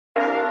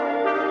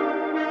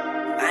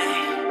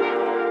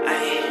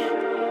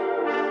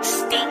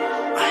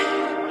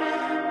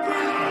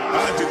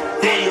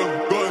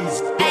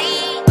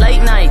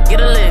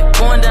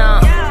going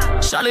down.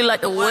 Shawty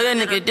like the way a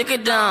nigga dick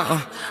it down.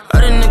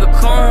 Heard a nigga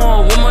come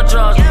home with my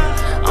drugs.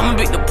 I'ma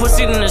beat the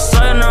pussy in the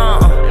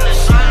Sayonara.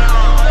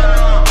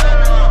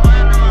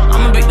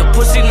 I'ma beat the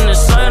pussy in the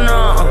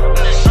Sayonara.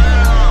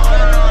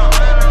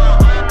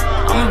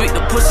 I'ma beat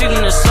the pussy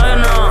in the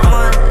Sayonara.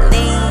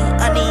 Money,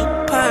 I need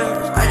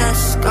purse. I got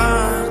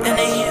scars and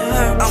they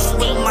hurt. I'm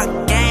with my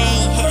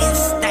gang, hitting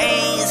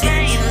stains,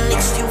 hitting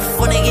licks. You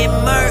wanna get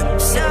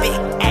murked? Sip it,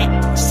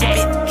 act, sip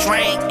it,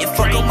 drink. It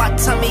fuck on my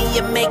tummy,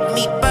 it make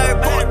me burp.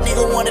 Boy,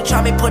 nigga wanna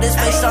try me, put his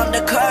face on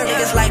the curb.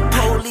 Niggas like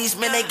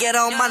policemen, they get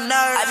on my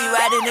nerves. I be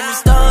riding in the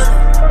stores,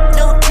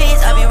 no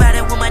tits. I be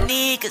riding with my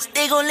niggas,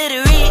 they gon' let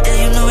it read. And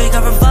you know we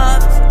come from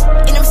fathers,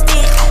 in them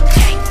sticks.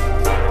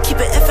 Keep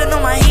it effing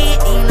on my head,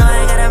 and you know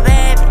I got a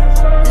bad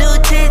new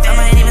tits. I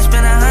might even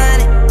spend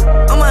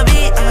 100 on my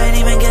beat. I might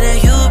even get a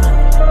Huber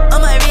on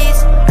my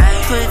wrist.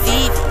 Put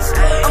Vivas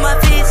on my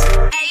fist.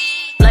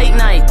 Late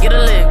night, get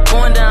a lick,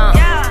 going down.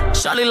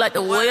 Shawty like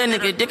the way a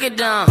nigga dick it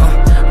down.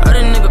 Heard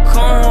a nigga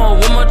come home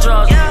with my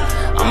drugs.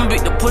 I'ma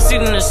beat the pussy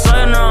in the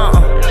Sayonara.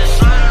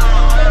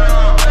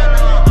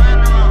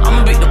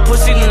 I'ma beat the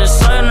pussy in the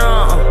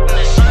Sayonara.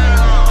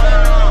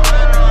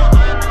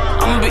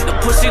 I'ma beat the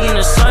pussy in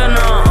the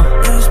Sayonara.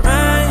 It's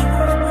pain,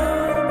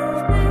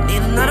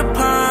 need another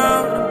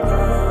pound.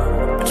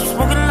 But you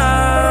smoking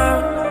loud,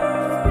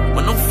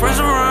 with no friends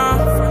around.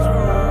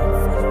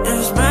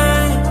 It's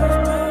pain,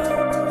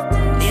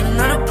 need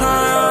another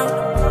pound.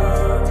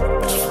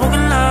 But you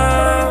smoking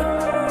loud,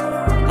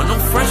 with no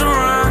friends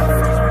around.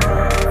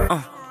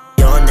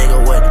 Young nigga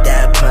with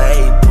that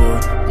paper,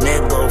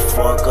 nigga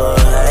fuck a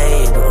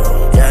hater.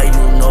 Yeah,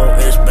 you know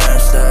it's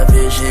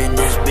BamSavage in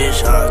this bitch,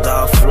 I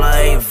got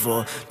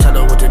flavor. Tell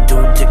her what to do,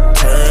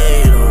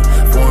 dictator.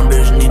 Foreign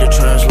bitch need a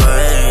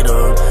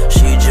translator.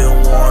 She just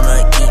wanna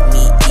eat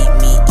me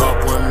up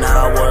 1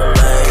 hour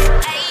late.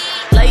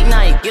 Late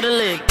night, get a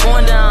lick,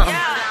 going down.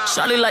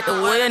 Shawty like the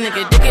way a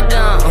nigga dick it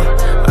down.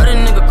 Heard a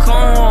nigga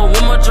come home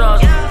with my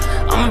drugs.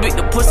 I'ma beat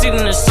the pussy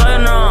in the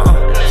Sayonara.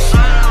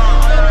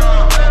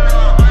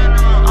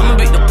 I'ma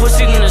beat the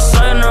pussy in the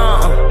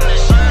Sayonara.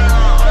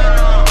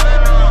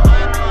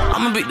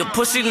 I'ma beat the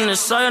pussy in the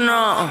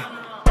Sayonara.